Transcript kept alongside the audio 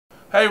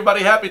Hey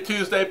everybody, happy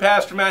Tuesday.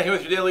 Pastor Matt here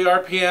with your daily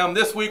RPM.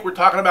 This week we're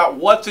talking about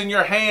what's in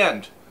your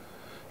hand.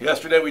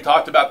 Yesterday we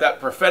talked about that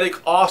prophetic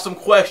awesome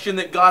question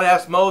that God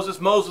asked Moses.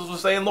 Moses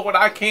was saying, Lord,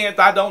 I can't,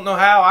 I don't know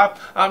how,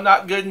 I'm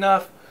not good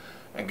enough.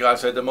 And God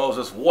said to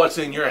Moses, what's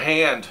in your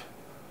hand?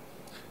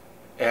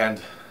 And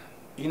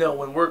you know,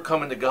 when we're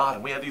coming to God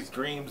and we have these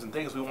dreams and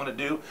things we want to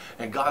do,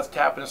 and God's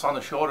tapping us on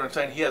the shoulder and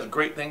saying He has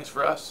great things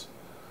for us,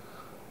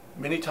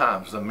 many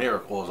times the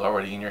miracle is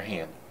already in your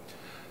hand.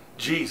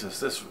 Jesus,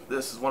 this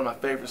is one of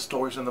my favorite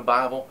stories in the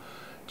Bible.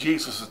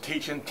 Jesus is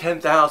teaching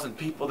 10,000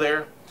 people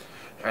there,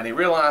 and He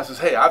realizes,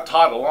 hey, I've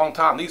taught a long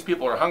time. These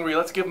people are hungry.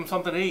 Let's give them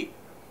something to eat.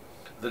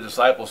 The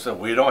disciples said,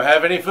 we don't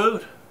have any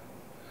food.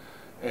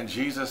 And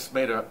Jesus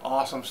made an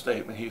awesome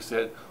statement. He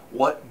said,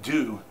 what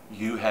do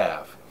you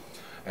have?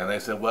 And they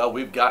said, well,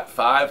 we've got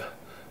five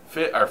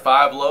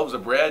loaves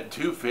of bread,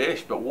 2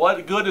 fish, but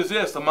what good is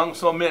this among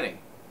so many?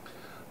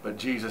 But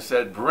Jesus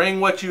said, bring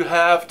what you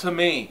have to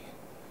me.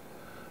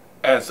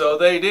 And so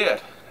they did.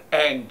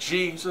 And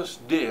Jesus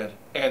did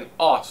an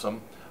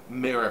awesome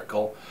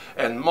miracle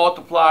and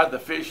multiplied the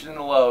fish and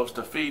the loaves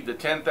to feed the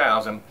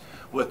 10,000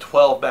 with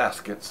 12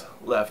 baskets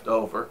left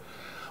over.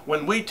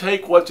 When we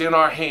take what's in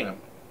our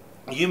hand,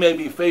 you may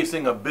be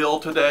facing a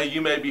bill today.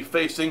 You may be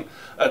facing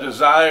a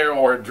desire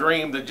or a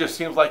dream that just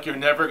seems like you're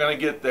never going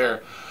to get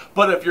there.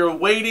 But if you're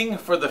waiting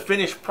for the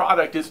finished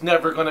product, it's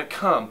never going to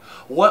come.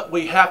 What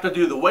we have to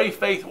do, the way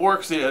faith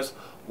works is,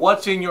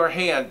 what's in your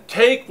hand?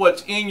 Take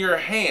what's in your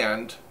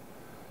hand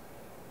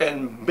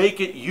and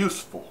make it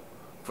useful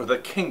for the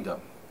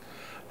kingdom.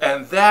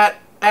 And that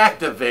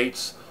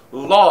activates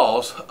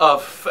laws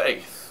of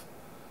faith.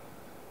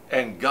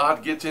 And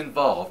God gets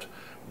involved.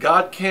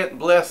 God can't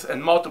bless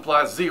and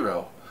multiply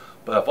 0.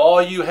 But if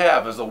all you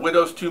have is a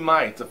widow's 2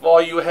 mites, if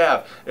all you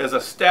have is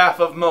a staff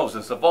of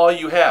Moses, if all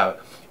you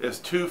have is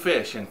 2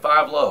 fish and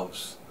 5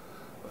 loaves,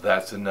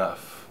 that's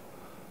enough.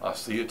 I'll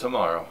see you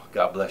tomorrow.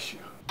 God bless you.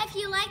 If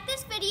you like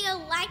this video,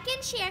 like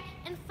and share,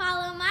 and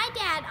follow my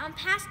dad on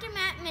Pastor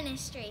Matt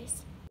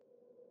Ministries.